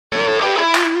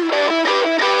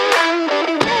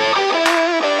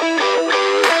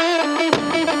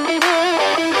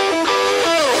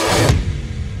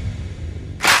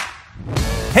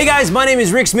Hey guys, my name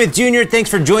is Rick Smith Jr. Thanks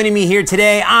for joining me here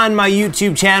today on my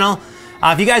YouTube channel.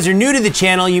 If you guys are new to the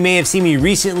channel, you may have seen me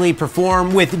recently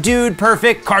perform with Dude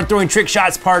Perfect Card Throwing Trick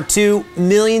Shots Part 2.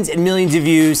 Millions and millions of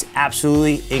views,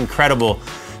 absolutely incredible.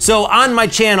 So on my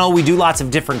channel, we do lots of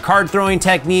different card throwing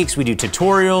techniques, we do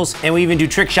tutorials, and we even do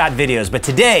trick shot videos. But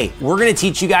today, we're gonna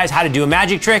teach you guys how to do a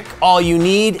magic trick. All you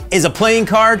need is a playing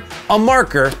card, a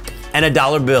marker, and a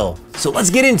dollar bill. So let's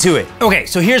get into it. Okay,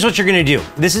 so here's what you're gonna do.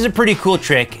 This is a pretty cool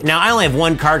trick. Now, I only have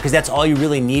one card because that's all you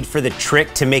really need for the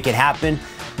trick to make it happen.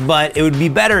 But it would be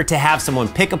better to have someone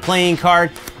pick a playing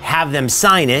card, have them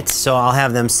sign it. So I'll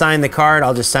have them sign the card.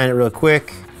 I'll just sign it real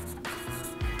quick,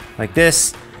 like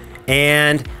this,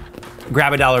 and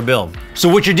grab a dollar bill. So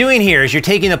what you're doing here is you're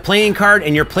taking the playing card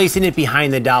and you're placing it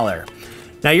behind the dollar.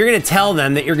 Now you're gonna tell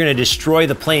them that you're gonna destroy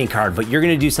the playing card, but you're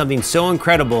gonna do something so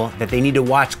incredible that they need to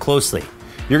watch closely.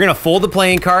 You're gonna fold the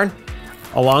playing card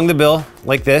along the bill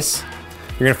like this.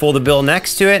 You're gonna fold the bill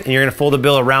next to it, and you're gonna fold the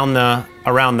bill around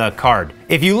the card.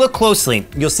 If you look closely,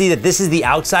 you'll see that this is the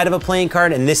outside of a playing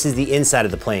card and this is the inside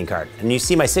of the playing card. And you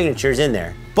see my signatures in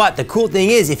there. But the cool thing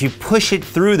is, if you push it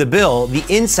through the bill, the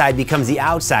inside becomes the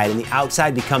outside and the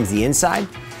outside becomes the inside.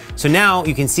 So now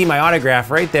you can see my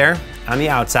autograph right there on the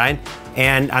outside,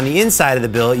 and on the inside of the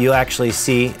bill, you'll actually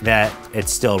see that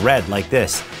it's still red like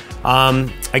this.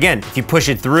 Again, if you push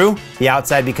it through, the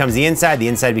outside becomes the inside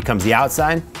becomes the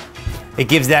outside. It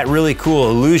gives that really cool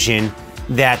illusion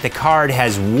that the card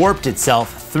has warped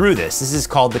itself through this. This is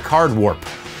called the card warp.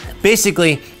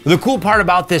 Basically, the cool part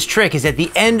about this trick is at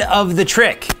the end of the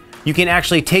trick, you can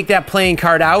actually take that playing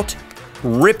card out,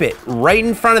 rip it right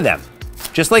in front of them,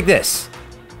 just like this.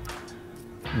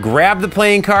 Grab the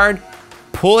playing card,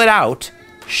 pull it out,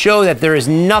 show that there is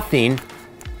nothing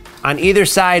on either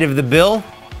side of the bill.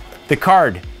 The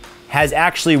card has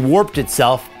actually warped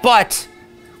itself, but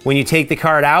when you take the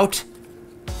card out,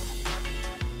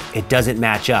 it doesn't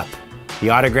match up. The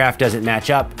autograph doesn't match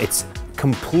up. It's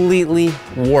completely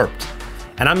warped.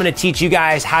 And I'm gonna teach you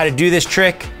guys how to do this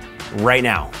trick right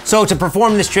now. So to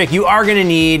perform this trick, you are gonna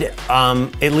need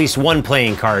at least one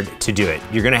playing card to do it.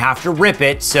 You're gonna have to rip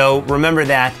it, so remember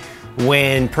that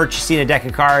when purchasing a deck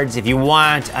of cards. If you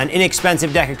want an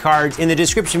inexpensive deck of cards, in the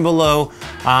description below,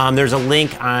 there's a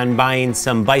link on buying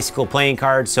some bicycle playing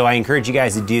cards, so I encourage you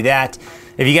guys to do that.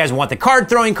 If you guys want the card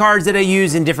throwing cards that I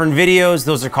use in different videos,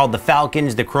 those are called the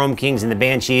Falcons, the Chrome Kings, and the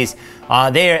Banshees.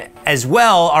 They as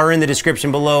well are in the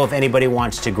description below if anybody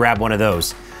wants to grab one of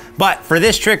those. But for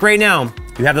this trick right now,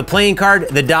 you have the playing card,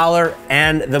 the dollar,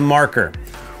 and the marker.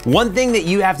 One thing that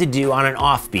you have to do on an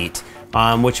offbeat,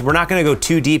 which we're not gonna go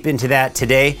too deep into that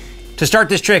today. To start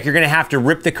this trick, you're gonna have to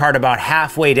rip the card about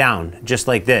halfway down, just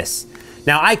like this.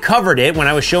 Now I covered it when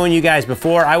I was showing you guys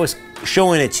before. I was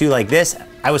showing it to you like this.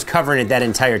 I was covering it that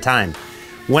entire time.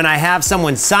 When I have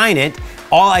someone sign it,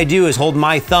 all I do is hold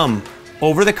my thumb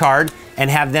over the card and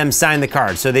have them sign the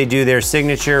card. So they do their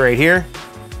signature right here,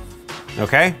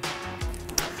 okay?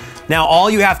 Now all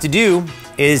you have to do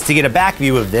is to get a back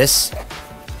view of this,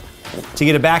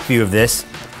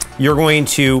 you're going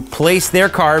to place their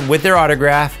card with their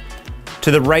autograph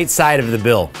to the right side of the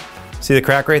bill. See the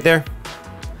crack right there?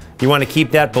 You want to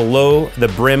keep that below the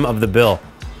brim of the bill.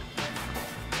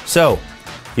 So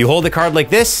you hold the card like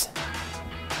this,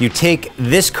 you take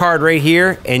this card right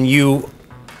here and you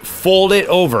fold it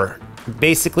over,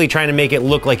 basically trying to make it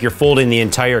look like you're folding the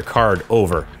entire card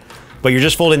over, but you're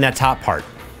just folding that top part.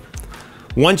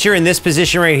 Once you're in this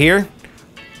position right here,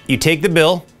 you take the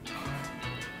bill,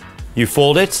 you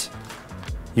fold it,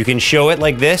 you can show it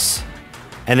like this,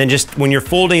 and then just when you're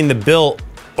folding the bill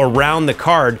around the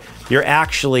card, you're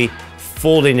actually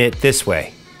folding it this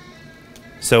way.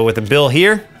 So with the bill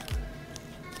here,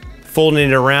 folding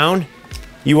it around,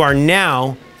 you are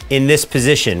now in this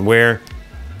position where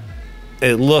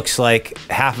it looks like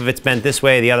half of it's bent this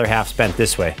way, the other half's bent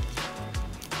this way.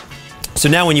 So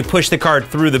now when you push the card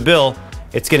through the bill,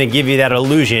 it's gonna give you that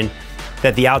illusion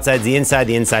that the outside's the inside,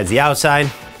 the inside's the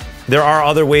outside. There are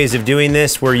other ways of doing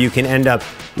this where you can end up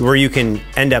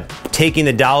taking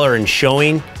the dollar and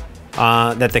showing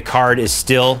that the card is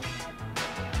still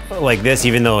like this,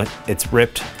 even though it's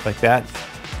ripped like that.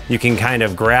 You can kind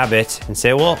of grab it and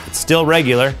say, well, it's still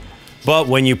regular, but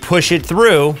when you push it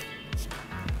through,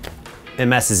 it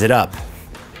messes it up.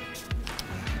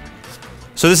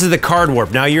 So this is the card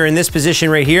warp. Now you're in this position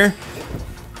right here.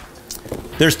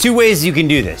 There's two ways you can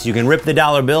do this. You can rip the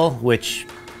dollar bill, which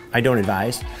I don't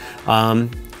advise, and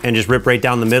just rip right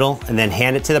down the middle and then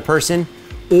hand it to the person.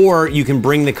 Or you can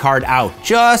bring the card out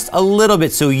just a little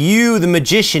bit so you, the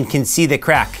magician, can see the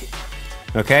crack,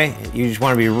 okay? You just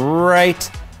wanna be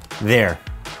right there,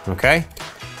 okay?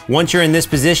 Once you're in this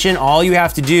position, all you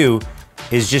have to do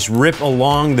is just rip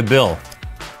along the bill.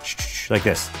 Like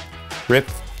this. Rip,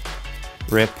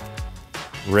 rip,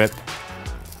 rip.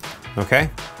 Okay?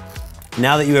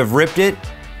 Now that you have ripped it,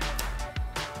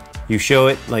 you show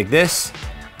it like this.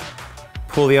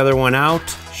 Pull the other one out.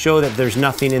 Show that there's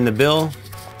nothing in the bill.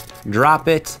 Drop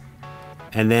it.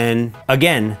 And then,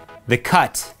 again, the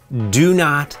cut do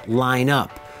not line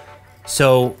up.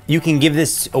 So you can give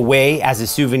this away as a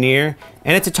souvenir,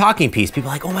 and it's a talking piece. People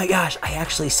are like, oh my gosh, I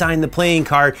actually signed the playing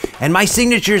card and my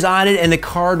signature's on it and the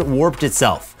card warped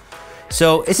itself.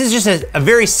 So this is just a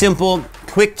very simple,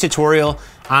 quick tutorial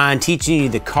on teaching you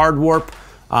the card warp.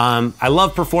 I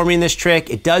love performing this trick.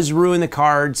 It does ruin the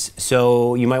cards,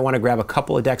 so you might want to grab a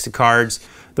couple of decks of cards.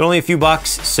 They're only a few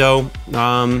bucks, so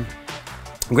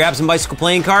grab some bicycle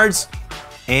playing cards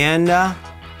and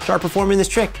start performing this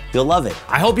trick. You'll love it.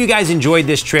 I hope you guys enjoyed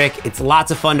this trick. It's lots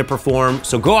of fun to perform.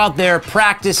 So go out there,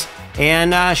 practice,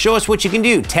 and show us what you can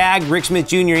do. Tag Rick Smith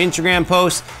Jr. Instagram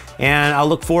posts, and I'll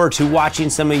look forward to watching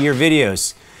some of your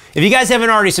videos. If you guys haven't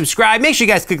already subscribed, make sure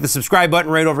you guys click the subscribe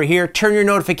button right over here. Turn your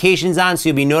notifications on so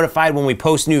you'll be notified when we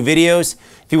post new videos.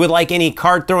 If you would like any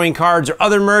card throwing cards or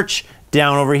other merch,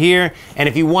 down over here. And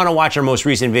if you want to watch our most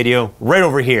recent video, right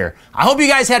over here. I hope you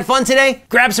guys had fun today.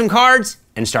 Grab some cards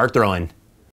and start throwing.